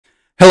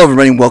Hello,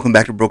 everybody, and welcome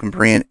back to Broken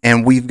Brand.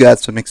 And we've got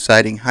some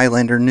exciting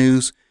Highlander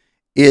news.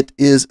 It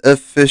is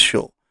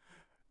official.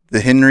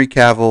 The Henry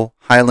Cavill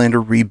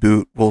Highlander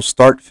reboot will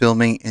start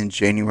filming in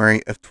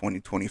January of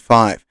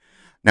 2025.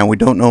 Now, we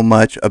don't know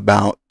much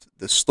about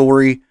the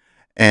story,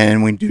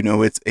 and we do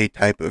know it's a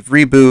type of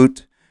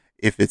reboot.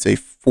 If it's a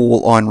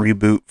full-on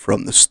reboot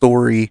from the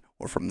story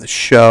or from the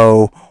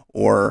show,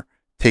 or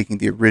taking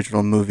the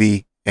original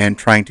movie and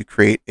trying to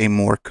create a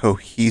more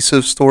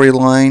cohesive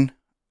storyline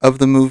of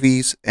the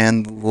movies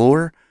and the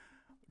lore,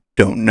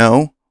 don't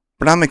know,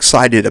 but I'm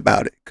excited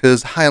about it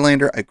because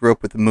Highlander, I grew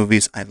up with the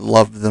movies. I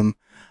love them.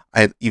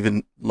 I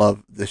even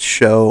love the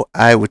show.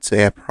 I would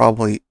say I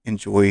probably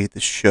enjoy the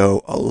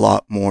show a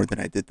lot more than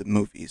I did the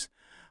movies.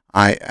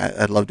 I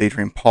loved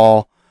Adrian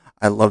Paul.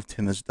 I loved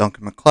him as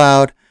Duncan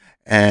MacLeod,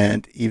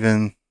 and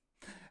even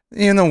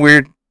the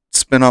weird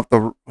spin-off,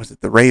 was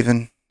it the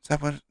Raven? Is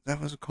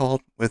that was it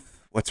called,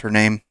 with what's her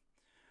name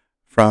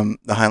from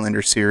the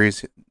Highlander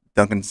series?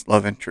 Duncan's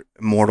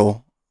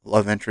immortal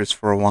love interest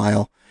for a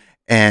while,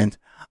 and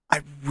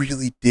I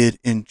really did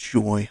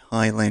enjoy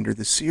Highlander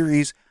the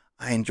series.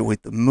 I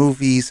enjoyed the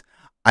movies.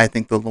 I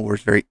think the lore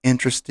is very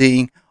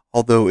interesting,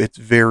 although it's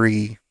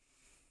very,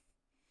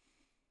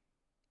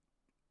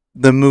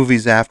 the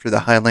movies after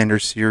the Highlander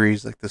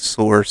series, like The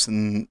Source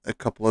and a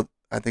couple of,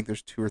 I think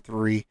there's two or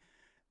three,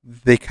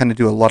 they kind of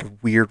do a lot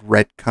of weird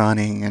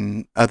retconning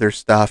and other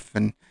stuff,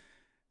 and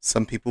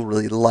some people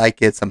really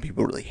like it. Some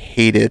people really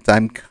hate it.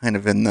 I'm kind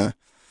of in the...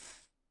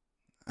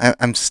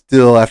 I'm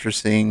still, after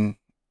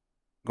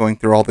going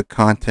through all the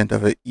content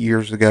of it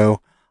years ago,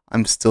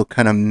 I'm still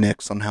kind of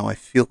mixed on how I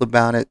feel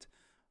about it.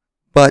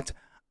 But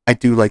I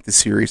do like the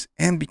series.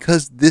 And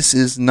because this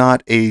is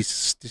not a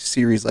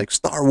series like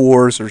Star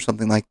Wars or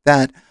something like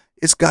that,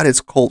 it's got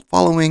its cult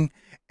following.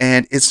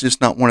 And it's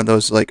just not one of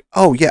those like,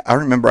 oh yeah, I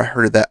remember I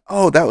heard of that.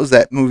 Oh, that was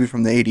that movie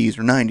from the 80s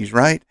or 90s,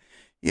 right?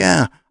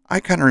 Yeah,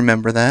 I kind of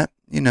remember that.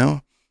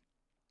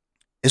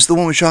 It's the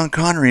one with Sean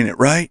Connery in it,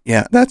 right?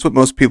 Yeah, that's what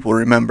most people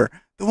remember.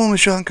 The one with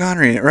Sean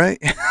Connery in it,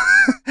 right?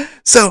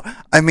 So,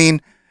 I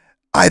mean,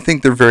 I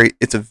think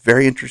it's a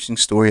very interesting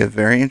story, a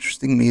very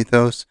interesting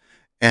mythos,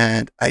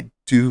 and I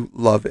do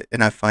love it,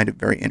 and I find it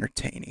very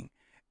entertaining.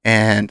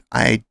 And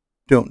I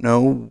don't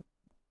know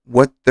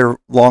what their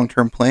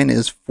long-term plan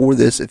is for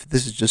this, if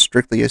this is just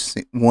strictly a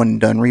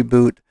one-and-done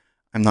reboot.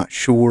 I'm not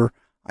sure.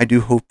 I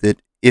do hope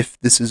that if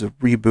this is a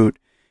reboot,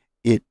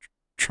 it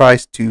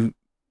tries to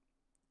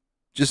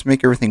just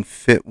make everything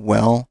fit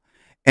well.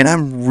 And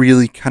I'm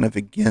really kind of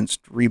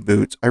against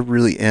reboots. I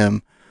really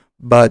am.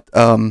 But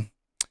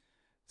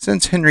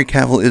since Henry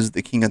Cavill is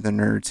the king of the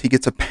nerds, he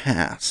gets a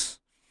pass.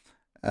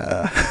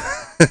 I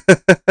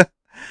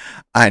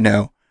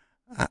know.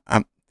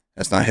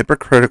 That's not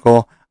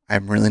hypocritical.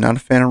 I'm really not a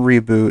fan of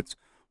reboots.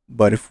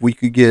 But if we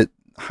could get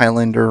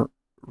Highlander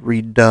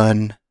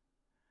redone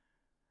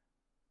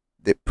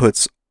that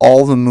puts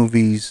all the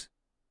movies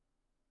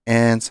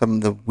and some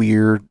of the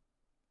weird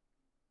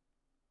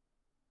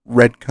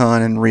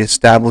retcon and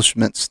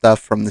reestablishment stuff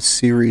from the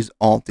series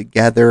all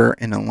together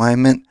in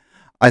alignment,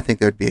 I think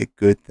that would be a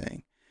good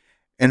thing.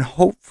 And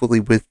hopefully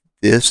with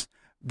this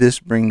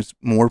brings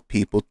more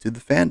people to the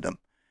fandom.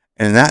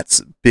 And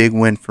that's a big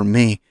win for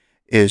me,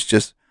 is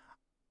just,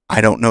 I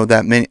don't know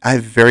that many. I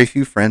have very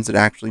few friends that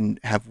actually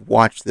have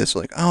watched this.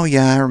 Like, oh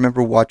yeah, I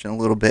remember watching a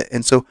little bit.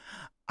 And so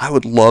I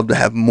would love to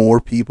have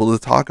more people to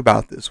talk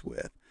about this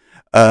with,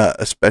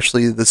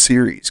 especially the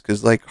series.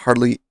 Because like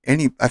hardly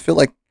any, I feel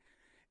like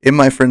in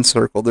my friend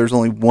circle, there's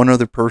only one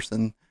other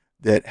person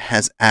that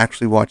has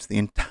actually watched the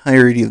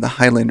entirety of the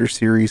Highlander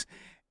series,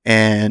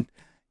 and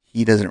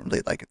he doesn't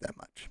really like it that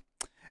much.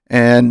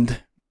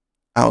 And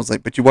I was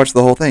like, but you watched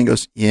the whole thing? He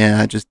goes,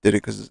 yeah, I just did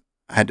it because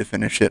I had to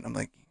finish it. And I'm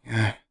like,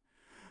 yeah.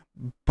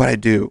 But I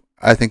do.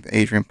 I think the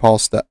Adrian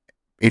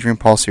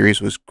Paul series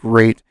was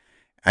great.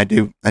 I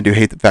do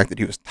hate the fact that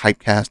he was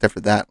typecast after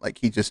that. Like,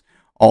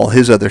 all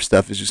his other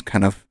stuff is just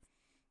kind of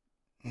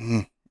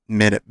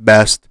mid at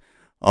best.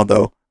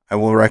 Although I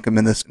will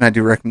recommend this, and I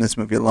do recommend this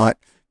movie a lot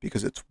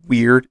because it's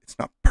weird. It's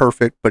not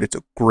perfect, but it's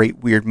a great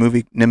weird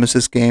movie.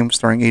 Nemesis Game,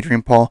 starring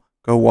Adrian Paul.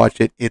 Go watch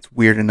it. It's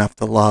weird enough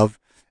to love,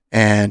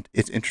 and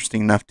it's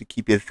interesting enough to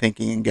keep you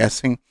thinking and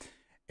guessing.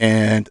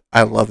 And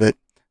I love it.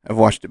 I've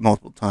watched it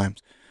multiple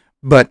times.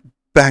 But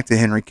back to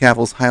Henry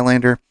Cavill's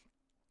Highlander,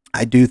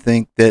 I do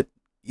think that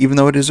even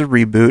though it is a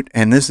reboot,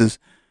 and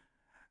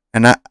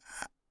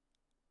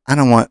I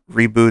don't want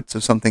reboots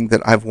of something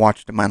that I've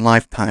watched in my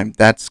lifetime.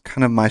 That's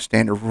kind of my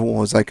standard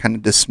rule, is I kind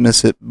of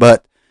dismiss it.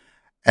 But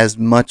as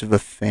much of a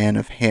fan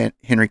of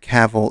Henry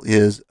Cavill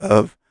is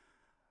of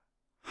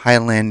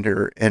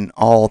Highlander and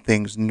all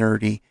things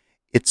nerdy,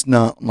 it's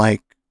not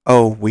like,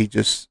 oh, we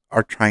just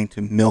are trying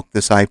to milk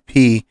this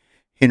IP.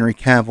 Henry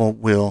Cavill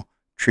will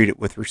treat it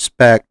with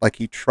respect, like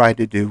he tried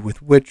to do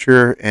with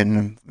Witcher,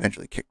 and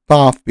eventually kicked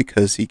off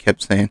because he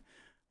kept saying,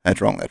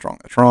 that's wrong, that's wrong,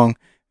 that's wrong.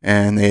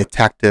 And they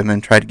attacked him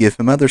and tried to give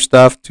him other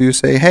stuff to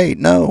say, hey,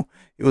 no,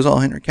 it was all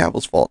Henry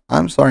Cavill's fault.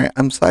 I'm sorry,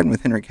 I'm siding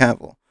with Henry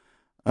Cavill.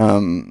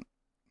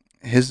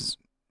 His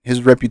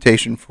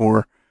reputation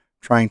for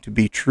trying to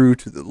be true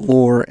to the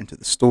lore and to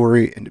the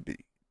story and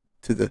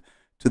to the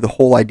to the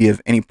whole idea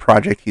of any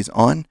project he's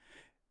on,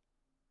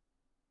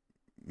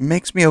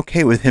 makes me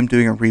okay with him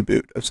doing a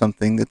reboot of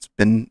something that's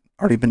been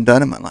already been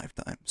done in my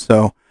lifetime.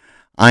 So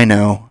I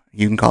know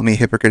you can call me a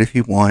hypocrite if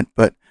you want,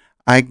 but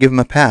I give him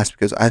a pass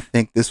because I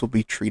think this will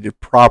be treated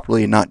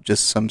properly and not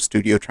just some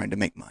studio trying to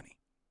make money,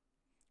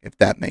 if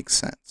that makes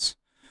sense.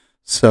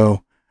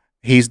 So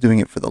he's doing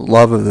it for the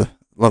love of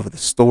the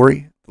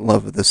story, the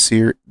love of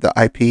the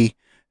IP,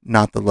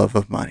 not the love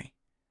of money.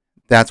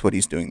 That's what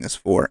he's doing this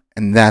for,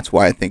 and that's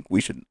why I think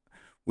we should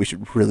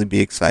really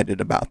be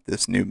excited about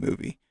this new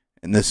movie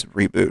and this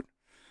reboot.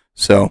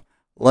 So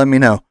let me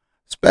know.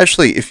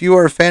 Especially if you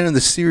are a fan of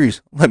the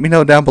series, let me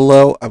know down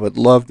below. I would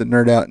love to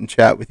nerd out and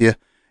chat with you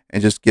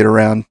and just get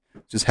around,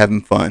 just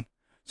having fun.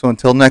 So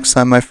until next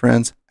time, my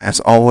friends, as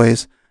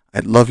always, I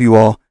love you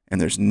all, and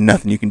there's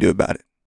nothing you can do about it.